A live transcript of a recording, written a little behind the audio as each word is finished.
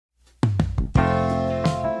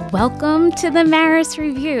Welcome to the Maris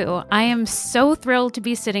Review. I am so thrilled to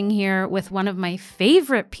be sitting here with one of my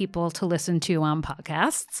favorite people to listen to on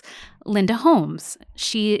podcasts, Linda Holmes.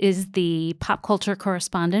 She is the pop culture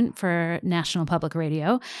correspondent for National Public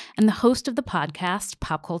Radio and the host of the podcast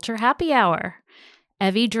Pop Culture Happy Hour.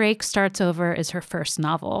 Evie Drake Starts Over is her first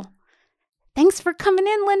novel. Thanks for coming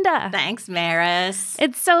in, Linda. Thanks, Maris.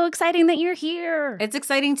 It's so exciting that you're here. It's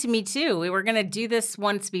exciting to me, too. We were going to do this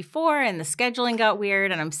once before, and the scheduling got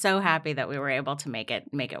weird, and I'm so happy that we were able to make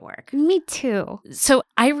it work. Me too. So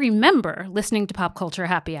I remember listening to Pop Culture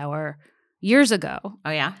Happy Hour years ago.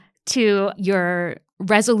 Oh, yeah? To your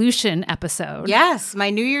resolution episode. Yes. My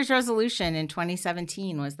New Year's resolution in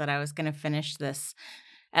 2017 was that I was going to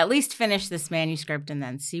at least finish this manuscript and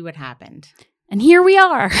then see what happened. And here we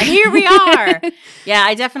are. Yeah,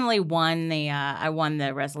 I definitely won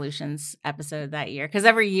the resolutions episode that year because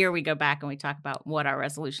every year we go back and we talk about what our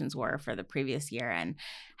resolutions were for the previous year and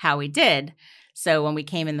how we did. So when we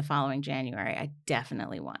came in the following January, I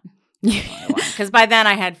definitely won. Because by then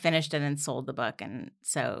I had finished it and sold the book. And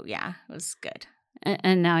so, yeah, it was good.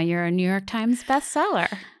 And now you're a New York Times bestseller.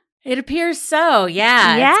 It appears so,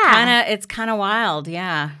 yeah. Yeah. It's kind of wild,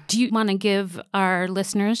 yeah. Do you want to give our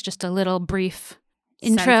listeners just a little brief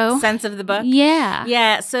intro? Sense of the book? Yeah.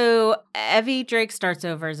 Yeah, so Evie Drake Starts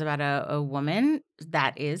Over is about a woman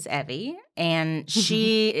that is Evie, and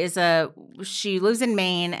she lives in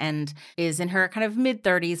Maine and is in her kind of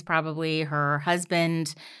mid-30s probably. Her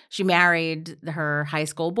husband, she married her high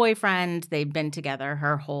school boyfriend. They've been together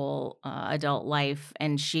her whole adult life,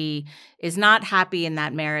 and she is not happy in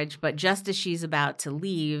that marriage, but just as she's about to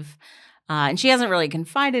leave, and she hasn't really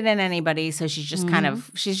confided in anybody, so she's just kind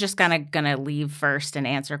of gonna leave first and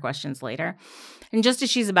answer questions later. And just as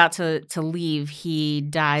she's about to leave, he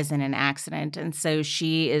dies in an accident. And so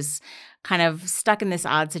she is kind of stuck in this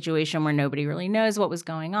odd situation where nobody really knows what was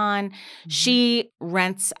going on. Mm-hmm. She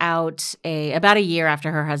rents out about a year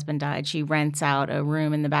after her husband died, she rents out a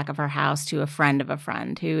room in the back of her house to a friend of a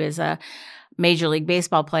friend who is a Major League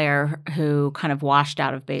Baseball player who kind of washed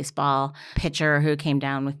out of baseball, pitcher who came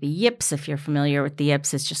down with the yips. If you're familiar with the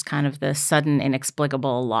yips, it's just kind of the sudden,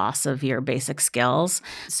 inexplicable loss of your basic skills.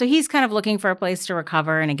 So he's kind of looking for a place to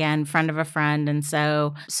recover, and again, friend of a friend. And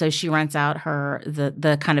so she rents out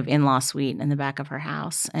the kind of in-law suite in the back of her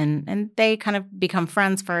house, and they kind of become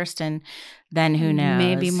friends first, and then who knows?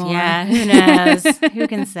 Maybe more. Yeah, who knows? Who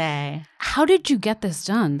can say? How did you get this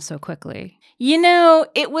done so quickly? You know,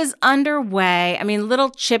 it was underway. I mean,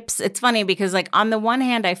 little chips. It's funny because, like, on the one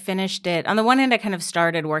hand, I finished it. On the one hand, I kind of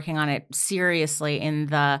started working on it seriously in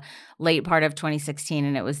the late part of 2016,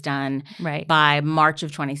 and it was done by March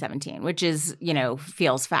of 2017, which is,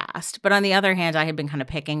 feels fast. But on the other hand, I had been kind of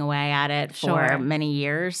picking away at it for many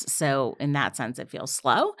years. So in that sense, it feels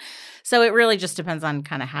slow. So it really just depends on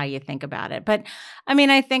kind of how you think about it. But I mean,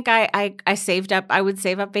 I think I saved up. I would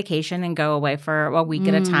save up vacation and go away for a week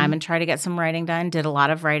at a time and try to get some writing done. Did a lot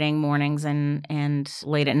of writing mornings and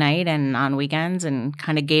late at night and on weekends, and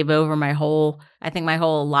kind of gave over my whole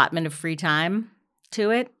allotment of free time to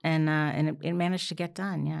it, and it managed to get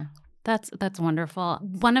done. Yeah. That's wonderful.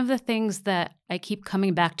 One of the things that I keep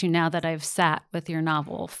coming back to now that I've sat with your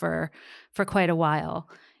novel for quite a while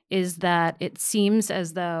is that it seems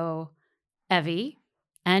as though Evie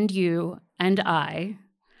and you and I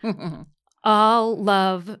all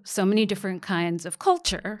love so many different kinds of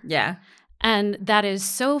culture. Yeah. And that is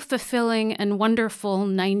so fulfilling and wonderful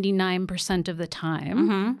 99% of the time.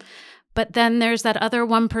 Mm-hmm. But then there's that other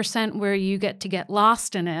 1% where you get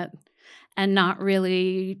lost in it and not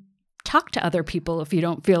really talk to other people if you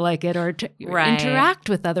don't feel like it, or interact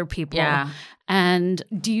with other people. Yeah. And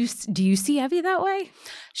do you see Evie that way?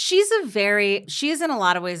 She is in a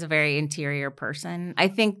lot of ways a very interior person. I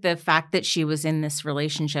think the fact that she was in this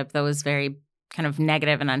relationship that was very kind of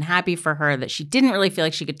negative and unhappy for her, that she didn't really feel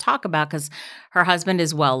like she could talk about, because her husband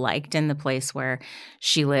is well liked in the place where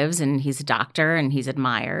she lives, and he's a doctor and he's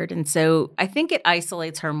admired. And so I think it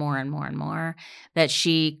isolates her more and more and more, that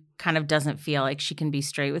she kind of doesn't feel like she can be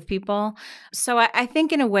straight with people. So I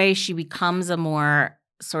think in a way she becomes a more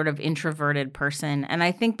sort of introverted person. And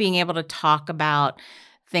I think being able to talk about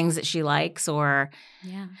things that she likes, or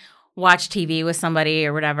watch TV with somebody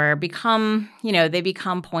or whatever, become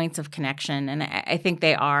points of connection. And I think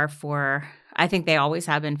they are I think they always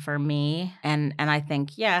have been for me. And I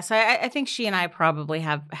think, so I think she and I probably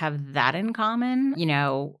have that in common.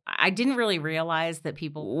 I didn't really realize that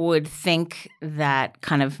people would think that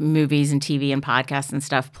kind of movies and TV and podcasts and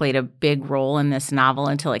stuff played a big role in this novel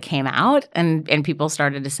until it came out. And people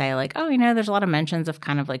started to say, like, oh, there's a lot of mentions of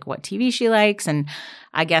kind of like what TV she likes. And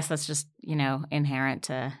I guess that's just, inherent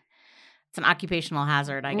to It's an occupational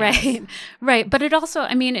hazard, I guess. Right, right. But it also,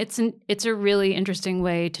 I mean, it's a really interesting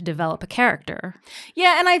way to develop a character.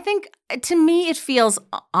 Yeah, and I think to me it feels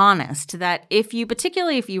honest that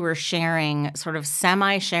particularly if you were sharing sort of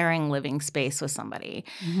semi-sharing living space with somebody,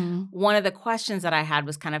 one of the questions that I had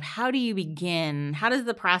was kind of how does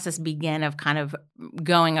the process begin of kind of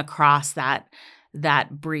going across that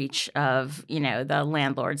breach of, the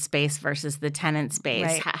landlord space versus the tenant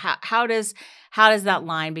space? Right. How does that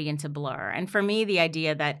line begin to blur? And for me, the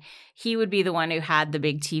idea that he would be the one who had the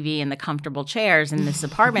big TV and the comfortable chairs in this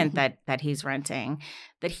apartment that he's renting,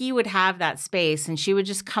 that he would have that space and she would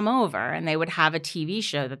just come over and they would have a TV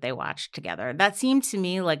show that they watched together. That seemed to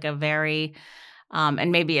me like a very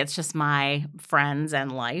and maybe it's just my friends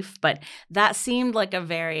and life, but that seemed like a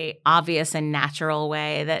very obvious and natural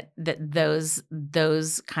way that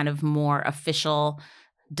those kind of more official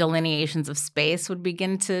delineations of space would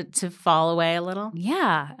begin to fall away a little.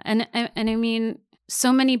 Yeah. And I mean,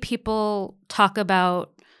 so many people talk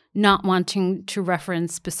about not wanting to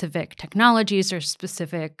reference specific technologies or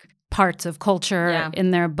specific parts of culture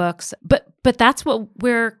in their books. But that's what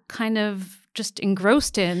we're kind of just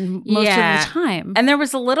engrossed in most of the time. And there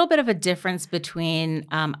was a little bit of a difference between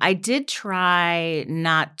I did try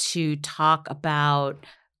not to talk about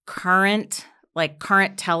current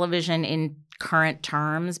television in current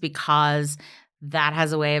terms because that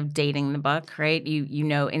has a way of dating the book, right? You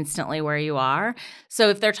know instantly where you are. So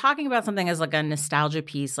if they're talking about something as like a nostalgia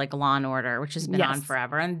piece like Law and Order, which has been on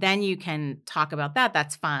forever, and then you can talk about that,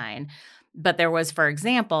 that's fine. But there was, for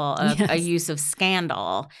example, a use of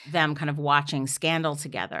Scandal, them kind of watching Scandal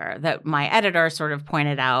together that my editor sort of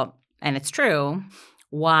pointed out, and it's true,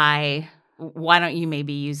 why don't you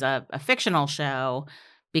maybe use a fictional show?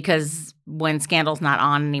 Because when Scandal's not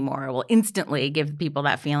on anymore, it will instantly give people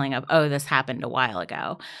that feeling of, oh, this happened a while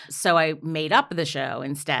ago. So I made up the show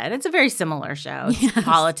instead. It's a very similar show. It's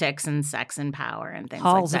politics and sex and power and things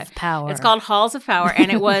like that. Halls of Power. It's called Halls of Power. And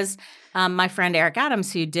it was my friend Eric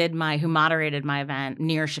Adams, who moderated my event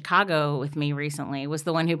near Chicago with me recently, was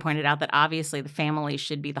the one who pointed out that obviously the family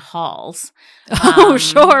should be the Halls.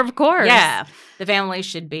 Sure, of course. Yeah. The family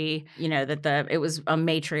should be, that it was a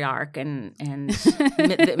matriarch and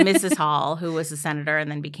Mrs. Hall, who was a senator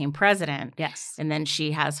and then became president. Yes. And then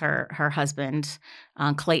she has her husband,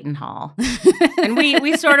 Clayton Hall. And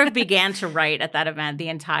we sort of began to write at that event the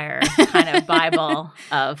entire kind of Bible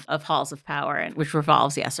of Halls of Power, which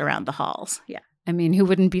revolves, around the halls. Yeah. I mean, who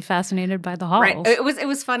wouldn't be fascinated by the halls? Right. It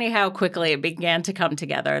was funny how quickly it began to come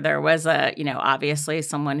together. There was obviously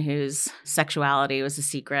someone whose sexuality was a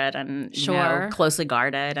secret and closely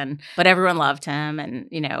guarded, but everyone loved him. And,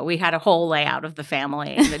 we had a whole layout of the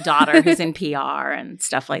family and the daughter who's in PR and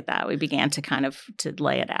stuff like that. We began to kind of to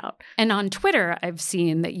lay it out. And on Twitter, I've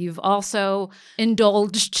seen that you've also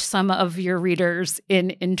indulged some of your readers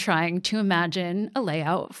in trying to imagine a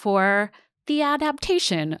layout for the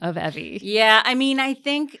adaptation of Evie. Yeah, I mean, I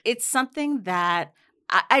think it's something that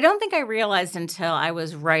I don't think I realized until I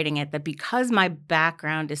was writing it that because my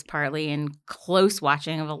background is partly in close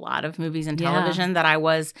watching of a lot of movies and television, that I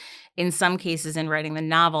was, in some cases in writing the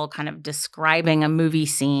novel, kind of describing a movie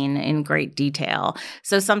scene in great detail.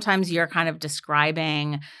 So sometimes you're kind of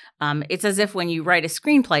describing it's as if when you write a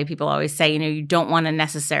screenplay, people always say, you don't want to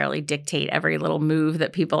necessarily dictate every little move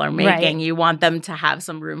that people are making. Right. You want them to have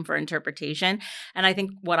some room for interpretation. And I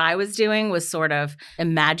think what I was doing was sort of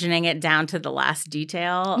imagining it down to the last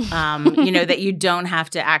detail, that you don't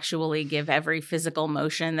have to actually give every physical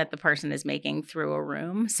motion that the person is making through a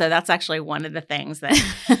room. So that's actually one of the things that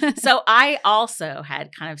 – so I also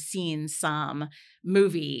had kind of seen some –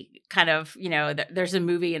 movie kind of, there's a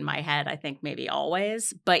movie in my head, I think maybe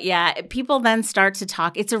always. But yeah, people then start to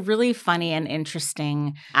talk. It's a really funny and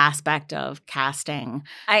interesting aspect of casting.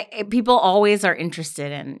 People always are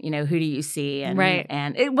interested in, who do you see? And, right.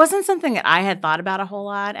 And it wasn't something that I had thought about a whole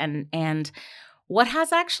lot. And what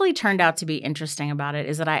has actually turned out to be interesting about it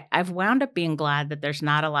is that I've wound up being glad that there's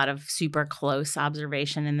not a lot of super close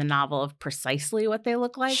observation in the novel of precisely what they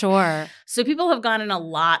look like. Sure. So people have gone in a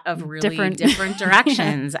lot of really different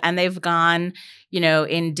directions. And they've gone,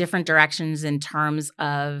 in different directions in terms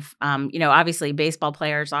of, obviously baseball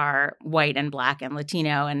players are white and Black and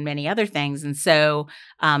Latino and many other things. And so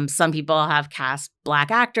some people have cast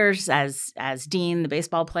Black actors as Dean, the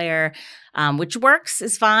baseball player, which works,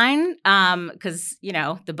 is fine because,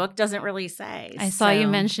 the book doesn't really say. I saw you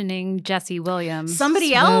mentioning Jesse Williams.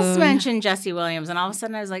 Somebody else mentioned Jesse Williams, and all of a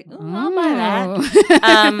sudden I was like, "Ooh, I'll buy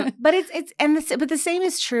that." But the same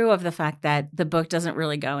is true of the fact that the book doesn't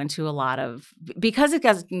really go into a lot of, because it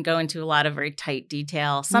doesn't go into a lot of very tight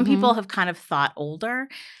detail. Some people have kind of thought older.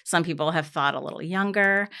 Some people have thought a little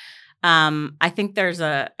younger. I think there's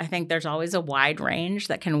always a wide range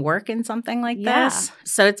that can work in something like this.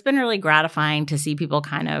 So it's been really gratifying to see people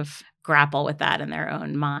kind of grapple with that in their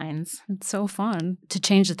own minds. It's so fun. To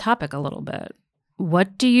change the topic a little bit,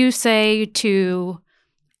 what do you say to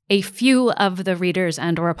a few of the readers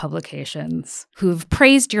and or publications who've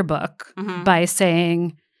praised your book by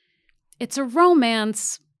saying it's a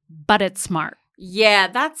romance, but it's smart? Yeah,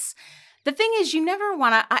 that's the thing is you never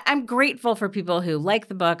want to I'm grateful for people who like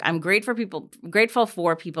the book. I'm grateful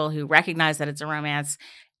for people who recognize that it's a romance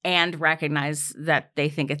and recognize that they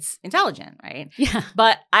think it's intelligent, right? Yeah.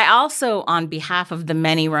 But I also, on behalf of the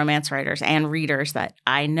many romance writers and readers that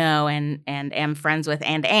I know and am friends with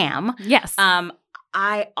and am, yes,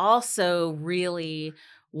 I also really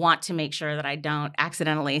want to make sure that I don't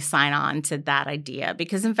accidentally sign on to that idea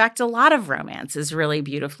because, in fact, a lot of romance is really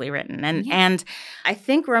beautifully written. And I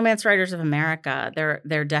think Romance Writers of America,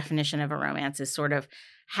 their definition of a romance is sort of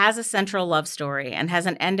has a central love story and has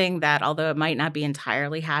an ending that, although it might not be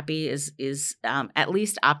entirely happy, is at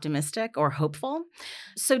least optimistic or hopeful.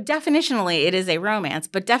 So definitionally, it is a romance,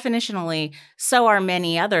 but definitionally, so are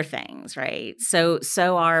many other things, right? So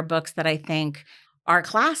are books that I think are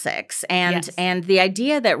classics. And the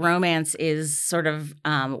idea that romance is sort of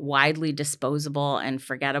widely disposable and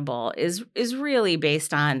forgettable is really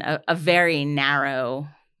based on a very narrow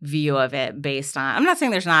view of it based on – I'm not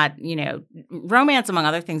saying there's not – romance, among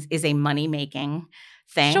other things, is a money-making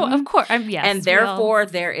thing. Sure, of course. Yes, and therefore,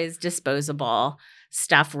 there is disposable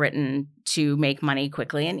stuff written to make money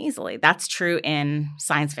quickly and easily. That's true in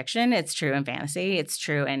science fiction. It's true in fantasy. It's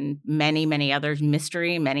true in many, many others,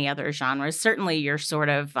 mystery, many other genres. Certainly, you're sort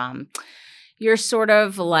of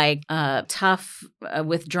like a tough,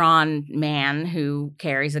 withdrawn man who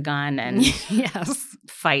carries a gun and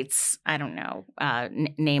fights, I don't know,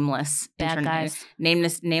 nameless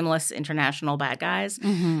international bad guys.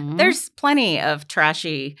 Mm-hmm. There's plenty of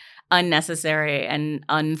trashy, unnecessary, and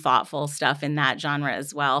unthoughtful stuff in that genre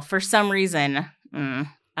as well. For some reason,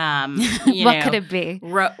 what could it be?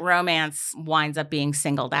 Romance winds up being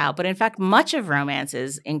singled out. But in fact, much of romance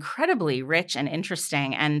is incredibly rich and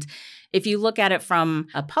interesting. And if you look at it from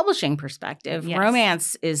a publishing perspective,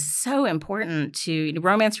 romance is so important to –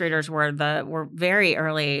 romance readers were very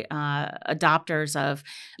early adopters of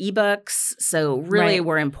ebooks, so really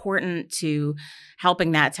were important to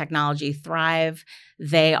helping that technology thrive.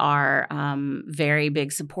 They are very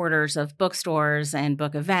big supporters of bookstores and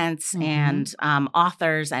book events and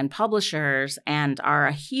authors and publishers, and are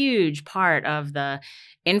a huge part of the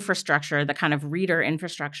infrastructure, the kind of reader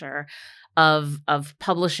infrastructure of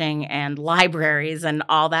publishing and libraries and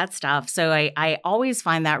all that stuff. So I always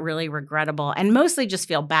find that really regrettable and mostly just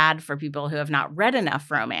feel bad for people who have not read enough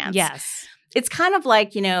romance. Yes. It's kind of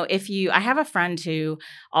like, I have a friend who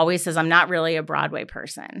always says, I'm not really a Broadway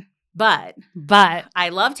person. But I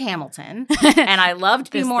loved Hamilton, and I loved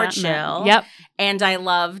Be More Chill. Yep. And I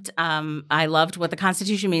loved What the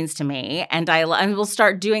Constitution Means to Me. And we'll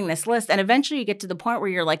start doing this list. And eventually you get to the point where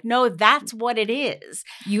you're like, no, that's what it is.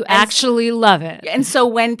 You actually love it. And so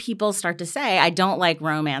when people start to say, I don't like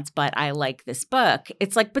romance, but I like this book,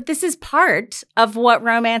 it's like, but this is part of what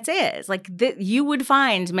romance is. Like you would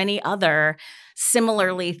find many other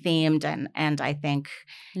similarly themed and I think,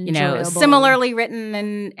 similarly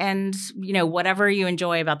written and whatever you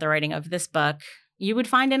enjoy about the writing of this book, you would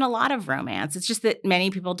find in a lot of romance. It's just that many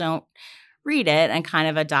people don't read it and kind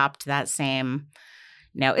of adopt that same,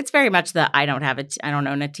 it's very much the I don't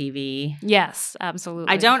own a TV. Yes,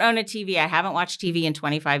 absolutely. I don't own a TV. I haven't watched TV in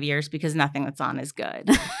 25 years because nothing that's on is good.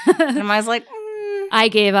 And I was like, I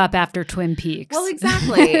gave up after Twin Peaks. Well,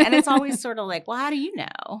 exactly. And it's always sort of like, well, how do you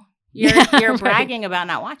know? You're bragging about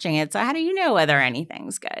not watching it. So how do you know whether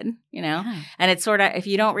anything's good, Yeah. And it's sort of, if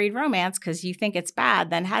you don't read romance because you think it's bad,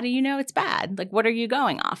 then how do you know it's bad? Like, what are you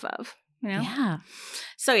going off of, Yeah.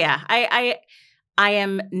 So, yeah, I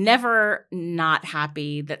am never not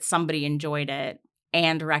happy that somebody enjoyed it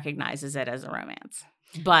and recognizes it as a romance.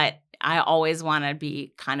 But I always want to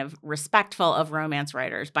be kind of respectful of romance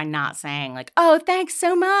writers by not saying like, oh, thanks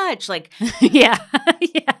so much. Like, yeah.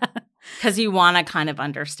 Because you want to kind of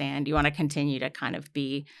understand, you want to continue to kind of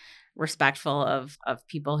be respectful of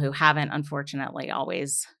people who haven't, unfortunately,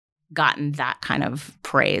 always gotten that kind of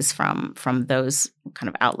praise from those kind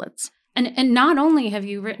of outlets. And not only have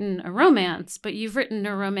you written a romance, but you've written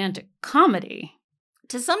a romantic comedy.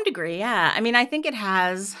 To some degree, yeah. I mean, I think it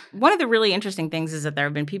has – one of the really interesting things is that there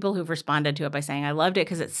have been people who've responded to it by saying, I loved it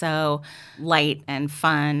because it's so light and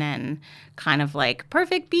fun and kind of like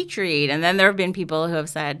perfect beach read. And then there have been people who have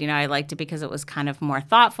said, I liked it because it was kind of more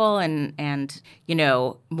thoughtful and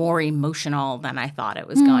more emotional than I thought it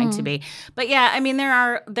was going to be. But yeah, I mean,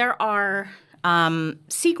 there are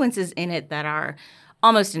sequences in it that are –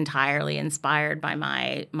 almost entirely inspired by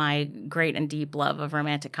my great and deep love of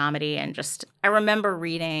romantic comedy. And just I remember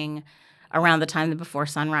reading around the time that Before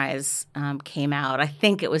Sunrise came out, I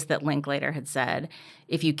think it was that Linklater had said,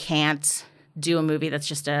 if you can't do a movie that's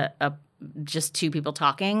just just two people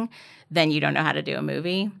talking, then you don't know how to do a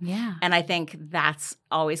movie. Yeah. And I think that's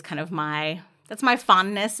always kind of that's my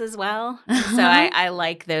fondness as well. So I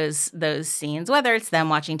like those scenes, whether it's them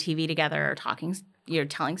watching TV together or talking,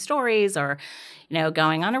 telling stories or,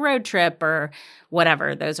 going on a road trip or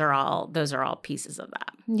whatever. Those are all pieces of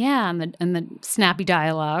that. Yeah, and the snappy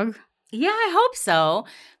dialogue. Yeah, I hope so,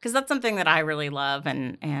 because that's something that I really love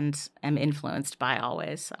and am influenced by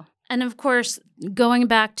always. So. And of course, going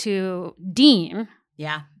back to Dean.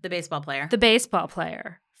 Yeah, the baseball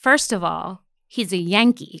player. First of all, he's a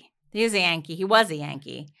Yankee. He is a Yankee. He was a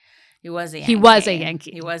Yankee. He was a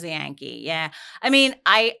Yankee. Yeah. I mean,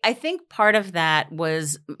 I think part of that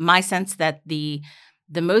was my sense that the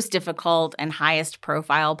most difficult and highest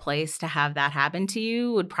profile place to have that happen to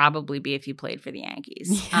you would probably be if you played for the Yankees.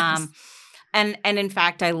 Yes. And in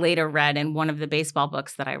fact, I later read in one of the baseball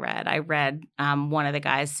books that I read one of the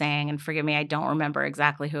guys saying, and forgive me, I don't remember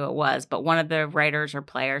exactly who it was, but one of the writers or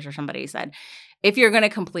players or somebody said, if you're going to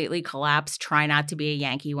completely collapse, try not to be a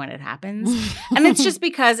Yankee when it happens. And it's just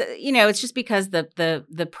because,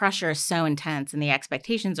 the pressure is so intense and the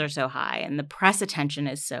expectations are so high and the press attention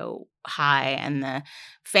is so high and the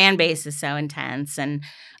fan base is so intense. And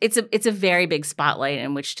it's a very big spotlight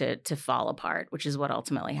in which to fall apart, which is what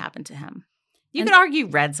ultimately happened to him. You could argue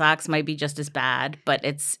Red Sox might be just as bad, but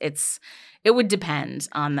it would depend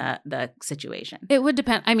on the situation. It would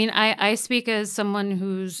depend. I mean, I speak as someone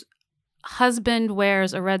whose husband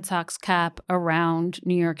wears a Red Sox cap around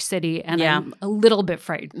New York City, and I'm a little bit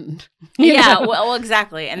frightened. Well,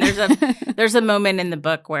 exactly. And there's a moment in the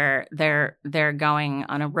book where they're going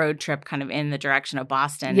on a road trip kind of in the direction of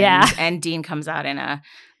Boston. Yeah. And Dean comes out in a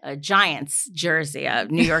Giants jersey, a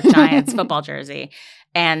New York Giants football jersey.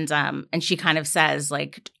 And she kind of says,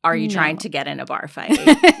 like, are you trying to get in a bar fight,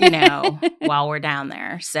 while we're down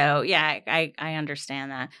there? So, yeah, I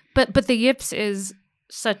understand that. But the yips is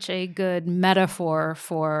such a good metaphor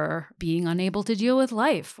for being unable to deal with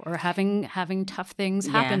life or having tough things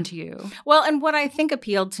happen to you. Well, and what I think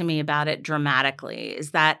appealed to me about it dramatically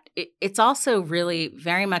is that it's also really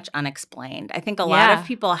very much unexplained. I think a lot of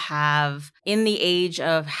people have, in the age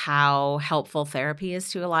of how helpful therapy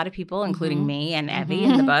is to a lot of people, including me and Evie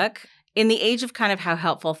in the book, in the age of kind of how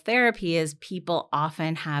helpful therapy is, people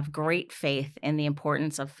often have great faith in the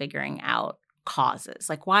importance of figuring out causes.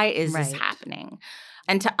 Like, why is this happening?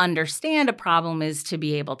 And to understand a problem is to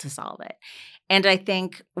be able to solve it. And I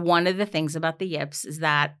think one of the things about the yips is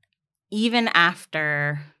that even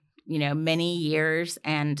after, many years,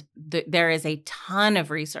 and there is a ton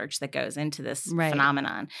of research that goes into this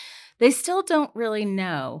phenomenon, they still don't really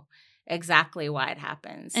know exactly why it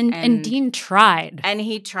happens. And Dean tried. And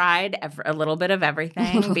he tried a little bit of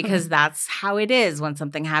everything because that's how it is. When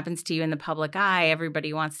something happens to you in the public eye,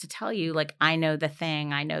 everybody wants to tell you, like, I know the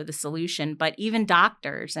thing, I know the solution. But even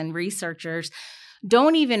doctors and researchers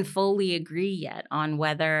don't even fully agree yet on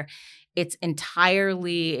whether it's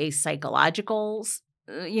entirely a psychological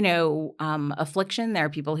affliction. There are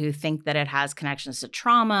people who think that it has connections to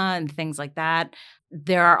trauma and things like that.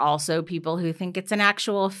 There are also people who think it's an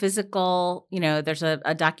actual physical, there's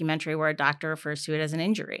a documentary where a doctor refers to it as an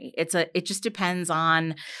injury. It just depends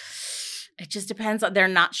on, they're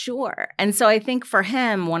not sure. And so I think for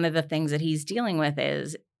him, one of the things that he's dealing with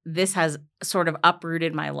is this has sort of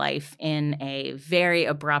uprooted my life in a very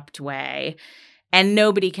abrupt way. And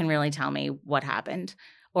nobody can really tell me what happened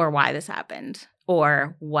or why this happened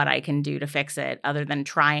or what I can do to fix it other than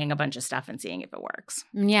trying a bunch of stuff and seeing if it works.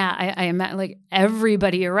 Yeah, I imagine, like,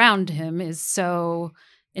 everybody around him is so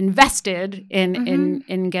invested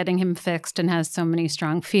in getting him fixed and has so many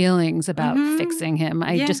strong feelings about fixing him.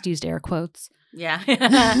 I just used air quotes. Yeah.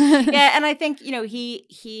 Yeah, and I think,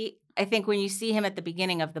 I think when you see him at the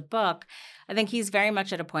beginning of the book, I think he's very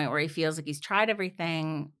much at a point where he feels like he's tried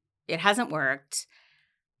everything, it hasn't worked,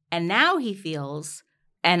 and now he feels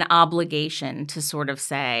an obligation to sort of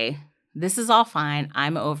say, this is all fine,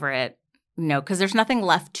 I'm over it, because there's nothing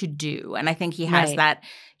left to do. And I think he has that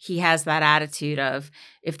attitude of,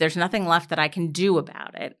 if there's nothing left that I can do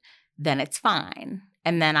about it, then it's fine.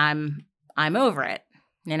 and then I'm over it,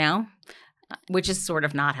 you know? Which is sort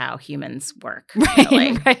of not how humans work.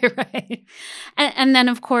 Really. Right. And then,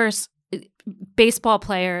 of course, baseball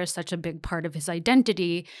player is such a big part of his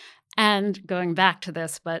identity. And going back to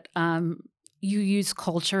this, but you use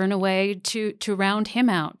culture in a way to round him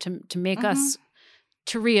out, to make us,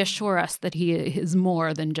 to reassure us that he is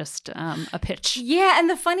more than just a pitch. Yeah, and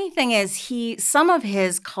the funny thing is some of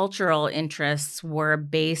his cultural interests were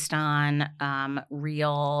based on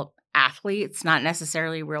real athletes, not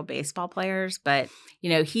necessarily real baseball players, but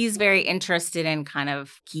he's very interested in kind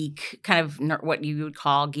of what you would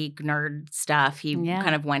call geek nerd stuff. He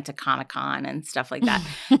kind of went to Comic-Con and stuff like that.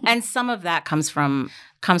 And some of that comes from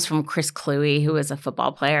Chris Kluwe, who was a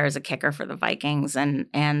football player as a kicker for the Vikings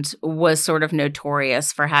and was sort of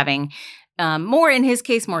notorious for having more, in his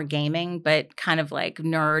case, more gaming, but kind of like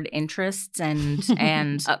nerd interests and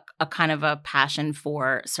a kind of a passion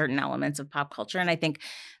for certain elements of pop culture. And I think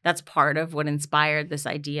that's part of what inspired this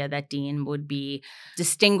idea that Dean would be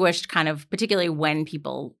distinguished, kind of particularly when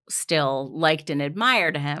people still liked and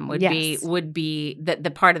admired him, would be that the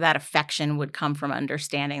part of that affection would come from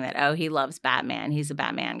understanding that, oh, he loves Batman, he's a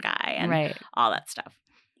Batman guy, and all that stuff.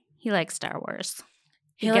 He likes Star Wars.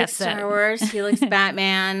 He likes Star Wars. He likes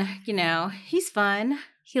Batman. He's fun.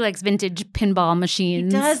 He likes vintage pinball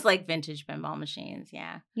machines. He does like vintage pinball machines,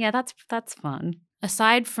 yeah. Yeah, that's fun.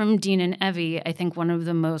 Aside from Dean and Evie, I think one of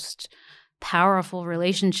the most powerful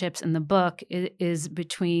relationships in the book is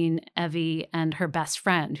between Evie and her best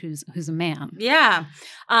friend, who's a man. Yeah.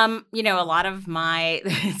 A lot of my –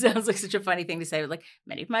 it sounds like such a funny thing to say, but like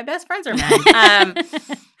many of my best friends are men.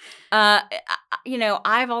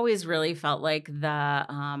 I've always really felt like the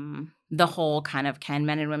whole kind of can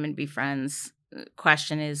men and women be friends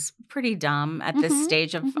question is pretty dumb at this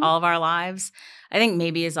stage of all of our lives. I think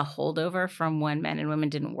maybe as a holdover from when men and women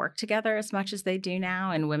didn't work together as much as they do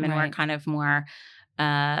now, and women were kind of more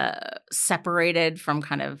separated from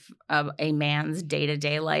kind of a man's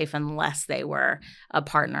day-to-day life unless they were a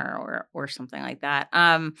partner or something like that.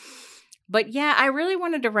 But yeah, I really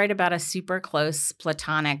wanted to write about a super close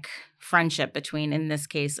platonic friendship between, in this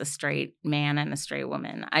case, a straight man and a straight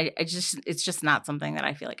woman. It's just not something that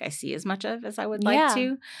I feel like I see as much of as I would like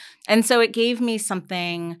to. And so it gave me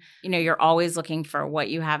something, you're always looking for what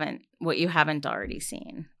you haven't already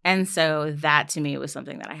seen. And so that to me was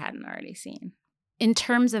something that I hadn't already seen. In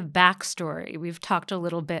terms of backstory, we've talked a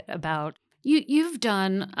little bit about you've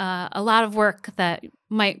done a lot of work that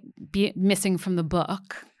might be missing from the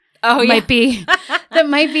book. Oh, yeah. That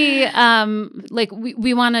might be like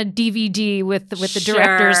we want a DVD with the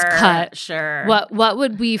director's cut. Sure. What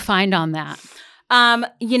would we find on that?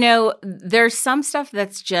 There's some stuff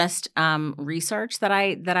that's just research that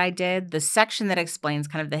I did. The section that explains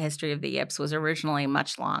kind of the history of the Yips was originally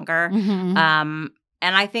much longer. And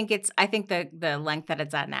I think the length that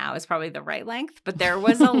it's at now is probably the right length. But there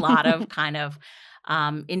was a lot of kind of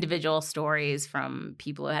individual stories from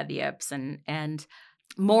people who had the Yips and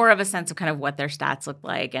more of a sense of kind of what their stats look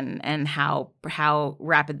like and how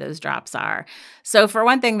rapid those drops are. So for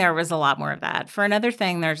one thing, there was a lot more of that. For another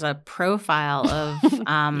thing, there's a profile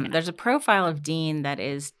of Dean that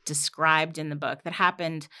is described in the book that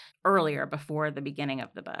happened earlier before the beginning of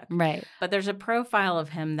the book. Right. But there's a profile of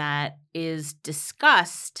him that is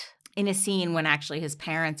discussed in a scene when actually his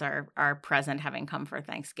parents are present, having come for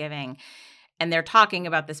Thanksgiving. And they're talking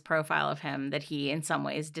about this profile of him that he, in some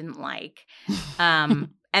ways, didn't like. And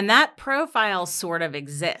that profile sort of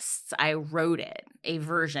exists. I wrote it, a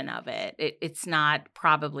version of it. It's not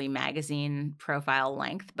probably magazine profile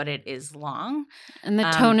length, but it is long. And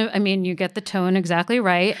the tone you get the tone exactly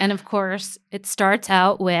right. And of course, it starts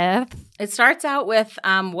out with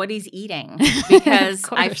what he's eating, because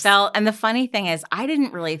I felt, and the funny thing is, I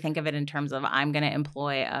didn't really think of it in terms of I'm going to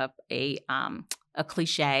employ a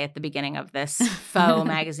cliche at the beginning of this faux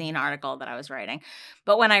magazine article that I was writing.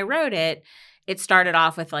 But when I wrote it, it started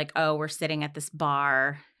off with like, oh, we're sitting at this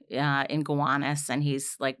bar in Gowanus and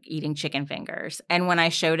he's like eating chicken fingers. And when I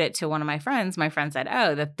showed it to one of my friend said,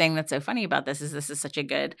 oh, the thing that's so funny about this is such a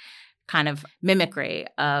good kind of mimicry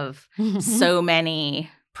of so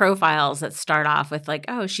many profiles that start off with like,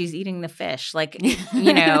 oh, she's eating the fish. Like,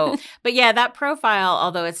 but yeah, that profile,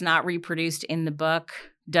 although it's not reproduced in the book,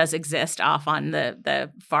 does exist off on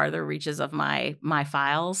the farther reaches of my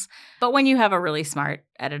files. But when you have a really smart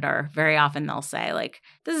editor, very often they'll say like,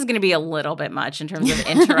 this is going to be a little bit much in terms of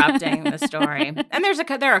interrupting the story. And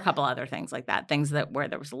there are a couple other things like that, things that where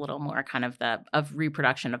there was a little more kind of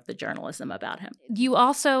reproduction of the journalism about him. You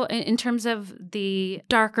also, in terms of the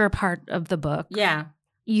darker part of the book, yeah,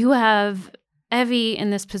 you have Evie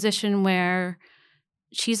in this position where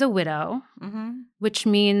she's a widow, Mm-hmm. which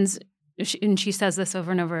means, and she says this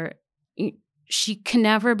over and over, she can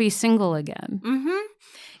never be single again. Mm-hmm.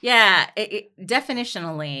 Yeah.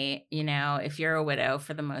 Definitionally, if you're a widow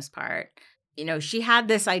for the most part, she had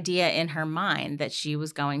this idea in her mind that she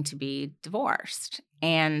was going to be divorced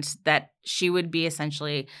and that she would be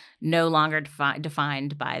essentially no longer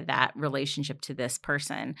defined by that relationship to this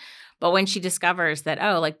person. But when she discovers that,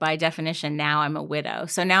 by definition, now I'm a widow.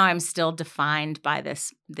 So now I'm still defined by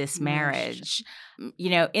this marriage,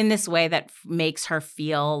 in this way that makes her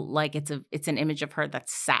feel like it's an image of her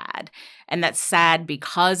that's sad. And that's sad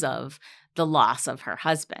because of the loss of her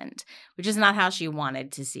husband, which is not how she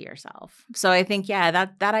wanted to see herself. So I think,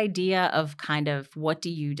 that idea of kind of what do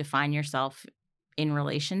you define yourself in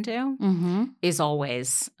relation to is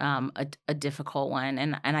always a difficult one.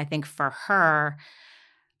 And I think for her,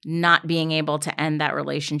 not being able to end that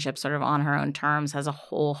relationship sort of on her own terms has a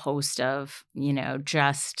whole host of,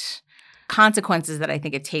 just consequences that I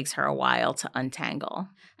think it takes her a while to untangle.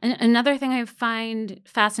 And another thing I find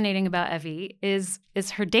fascinating about Evie is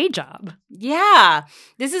her day job. Yeah.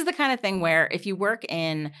 This is the kind of thing where if you work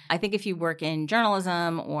in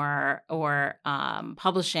journalism or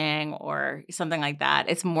publishing or something like that,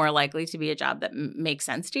 it's more likely to be a job that makes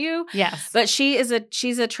sense to you. Yes. But she's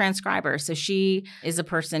a transcriber. So she is a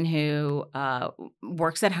person who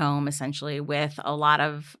works at home essentially with a lot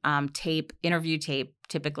of interview tape,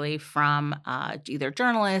 typically from either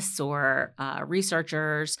journalists or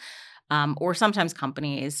researchers or sometimes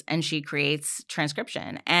companies, and she creates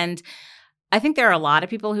transcription. And I think there are a lot of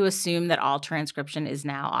people who assume that all transcription is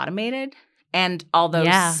now automated. And although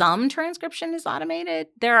some transcription is automated,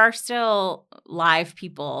 there are still live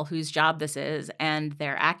people whose job this is, and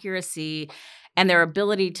their accuracy and their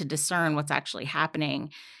ability to discern what's actually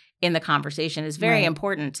happening in the conversation is very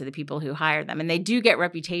important to the people who hire them. And they do get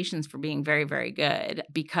reputations for being very, very good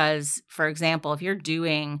because, for example, if you're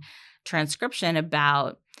doing transcription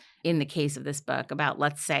about, in the case of this book, about,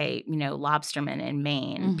 let's say, lobstermen in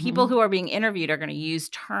Maine, people who are being interviewed are going to use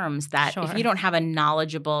terms that if you don't have a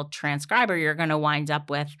knowledgeable transcriber, you're going to wind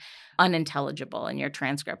up with unintelligible in your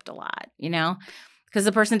transcript a lot, because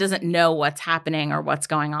the person doesn't know what's happening or what's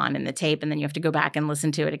going on in the tape, and then you have to go back and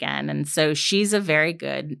listen to it again. And so she's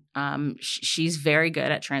she's very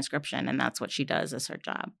good at transcription, and that's what she does as her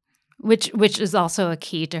job. Which is also a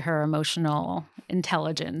key to her emotional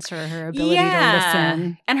intelligence or her ability to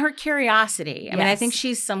listen. And her curiosity. I mean, I think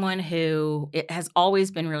she's someone who has always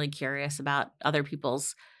been really curious about other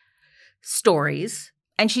people's stories,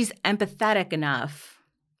 and she's empathetic enough,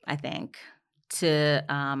 I think, to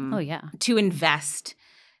invest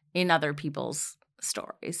in other people's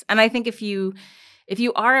stories. And I think if you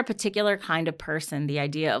are a particular kind of person, the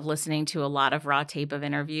idea of listening to a lot of raw tape of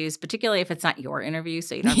interviews, particularly if it's not your interview,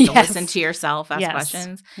 so you don't have to listen to yourself ask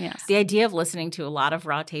questions. Yes. The idea of listening to a lot of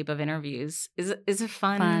raw tape of interviews is a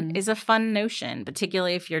fun notion,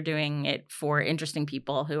 particularly if you're doing it for interesting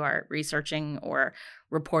people who are researching or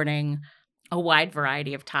reporting a wide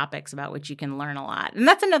variety of topics about which you can learn a lot. And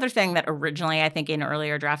that's another thing that originally, I think in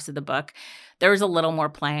earlier drafts of the book, there was a little more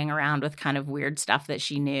playing around with kind of weird stuff that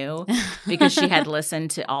she knew because she had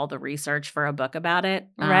listened to all the research for a book about it.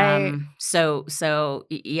 Right. So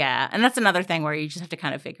yeah. And that's another thing where you just have to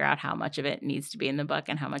kind of figure out how much of it needs to be in the book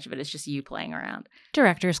and how much of it is just you playing around.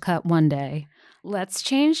 Director's cut one day. Let's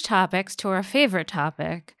change topics to our favorite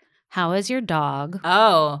topic. How is your dog?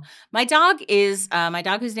 Oh, my dog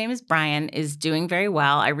whose name is Brian is doing very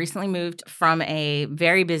well. I recently moved from a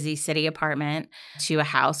very busy city apartment to a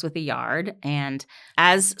house with a yard. And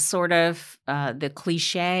as sort of the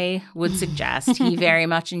cliche would suggest, he very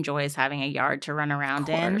much enjoys having a yard to run around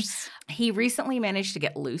in. He recently managed to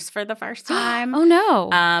get loose for the first time. Oh,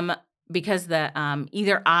 no. Because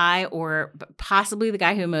either I or possibly the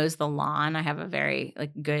guy who mows the lawn, I have a very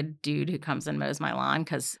good dude who comes and mows my lawn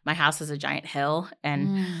because my house has a giant hill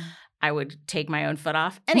and I would take my own foot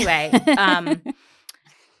off. Anyway,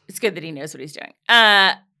 it's good that he knows what he's doing.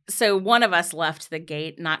 So one of us left the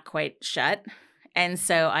gate not quite shut. And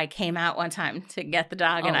so I came out one time to get the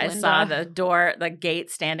dog and I saw the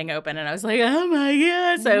gate standing open and I was like, oh my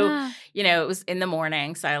God. So, it was in the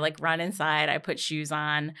morning. So I run inside, I put shoes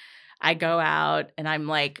on. I go out and I'm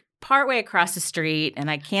partway across the street and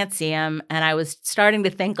I can't see him. And I was starting to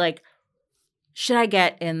think should I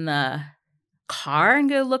get in the car and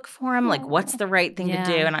go look for him? What's the right thing to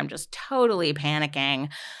do? And I'm just totally panicking.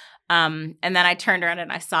 And then I turned around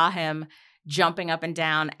and I saw him jumping up and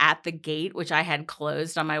down at the gate, which I had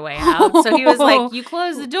closed on my way out. So he was like, you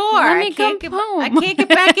closed the door. I can't get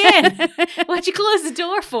back in. What'd you close the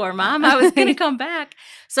door for, Mom? I was going to come back.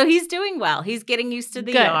 So he's doing well. He's getting used to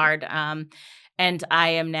the yard. And I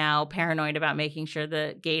am now paranoid about making sure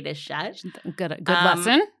the gate is shut. Good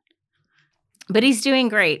lesson. But he's doing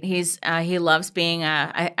great. He loves being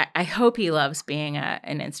I hope he loves being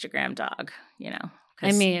an Instagram dog,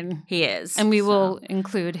 I mean, he is. And we will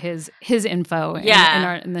include his info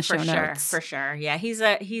in the show notes. For sure. Yeah, he's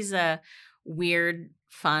a weird,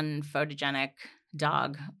 fun, photogenic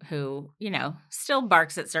dog who, still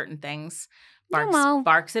barks at certain things.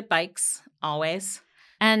 Barks at bikes always.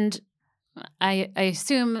 And I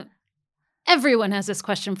assume everyone has this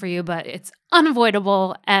question for you, but it's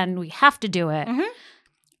unavoidable and we have to do it.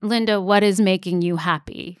 Mm-hmm. Linda, what is making you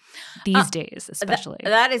happy these days, especially?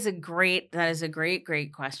 That is a great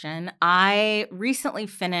question. I recently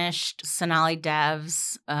finished Sonali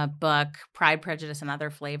Dev's book, Pride, Prejudice, and Other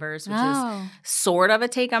Flavors, which is sort of a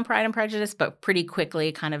take on Pride and Prejudice, but pretty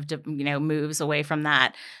quickly kind of, moves away from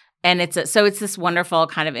that. And it's this wonderful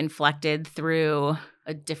kind of inflected through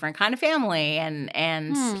a different kind of family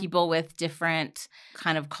and people with different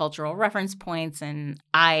kind of cultural reference points. And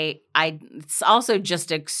it's also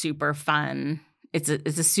just a super fun. It's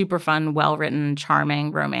a super fun, well-written,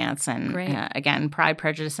 charming romance. And again, Pride,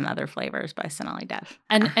 Prejudice, and Other Flavors by Sonali Dev.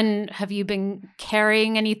 And have you been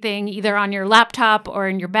carrying anything either on your laptop or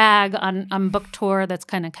in your bag on book tour that's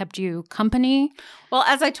kind of kept you company? Well,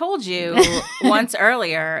 as I told you once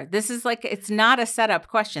earlier, this is it's not a setup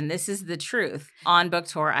question. This is the truth. On book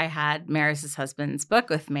tour, I had Maris's husband's book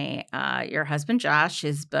with me. Your husband, Josh,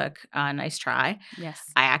 his book, Nice Try. Yes.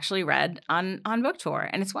 I actually read on book tour,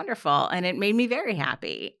 and it's wonderful, and it made me very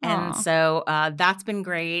happy. Aww. And so that's been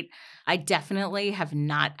great. I definitely have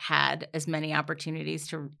not had as many opportunities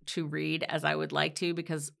to read as I would like to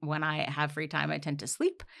because when I have free time, I tend to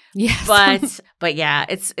sleep. Yes. But yeah,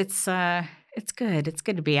 it's good. It's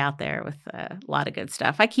good to be out there with a lot of good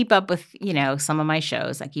stuff. I keep up with, some of my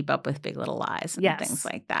shows. I keep up with Big Little Lies and things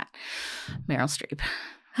like that. Meryl Streep.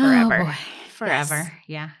 Forever. Oh boy. Forever. Yes.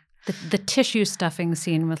 Yeah. The tissue stuffing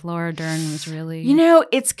scene with Laura Dern was really...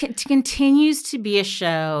 it continues to be a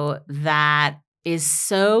show that is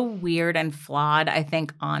so weird and flawed, I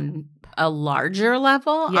think, on a larger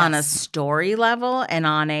level, on a story level, and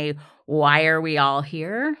on a why are we all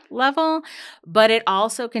here level. But it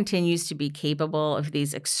also continues to be capable of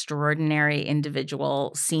these extraordinary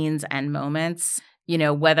individual scenes and moments.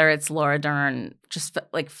 Whether it's Laura Dern just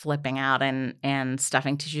flipping out and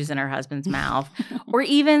stuffing tissues in her husband's mouth, or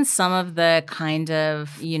even some of the kind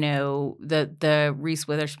of, the Reese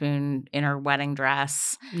Witherspoon in her wedding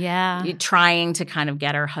dress. Yeah. Trying to kind of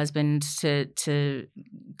get her husband to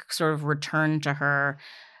sort of return to her.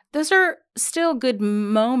 Those are still good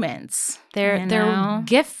moments. They're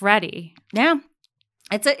gift ready. Yeah.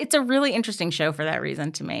 It's a really interesting show for that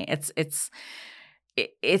reason to me.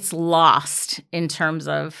 It's lost in terms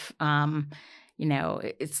of,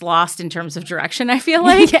 it's lost in terms of direction, I feel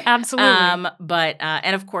like. Yeah, absolutely. But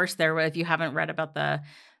and of course, if you haven't read about the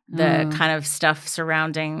kind of stuff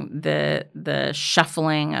surrounding the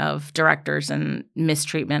shuffling of directors and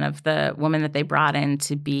mistreatment of the woman that they brought in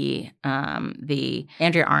to be the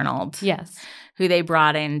Andrea Arnold. Yes. Who they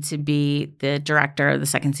brought in to be the director of the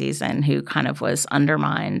second season, who kind of was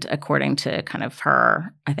undermined according to kind of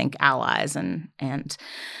her, I think, allies. And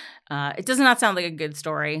it does not sound like a good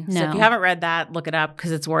story. No. So if you haven't read that, look it up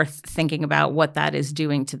because it's worth thinking about what that is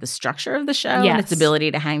doing to the structure of the show and its ability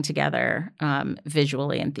to hang together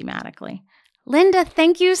visually and thematically. Linda,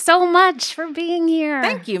 thank you so much for being here.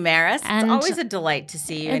 Thank you, Maris. It's always a delight to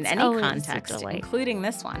see you in any context, including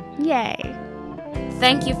this one. Yay.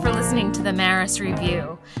 Thank you for listening to the Maris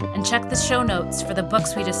Review, and check the show notes for the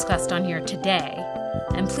books we discussed on here today.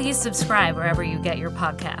 And please subscribe wherever you get your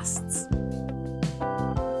podcasts.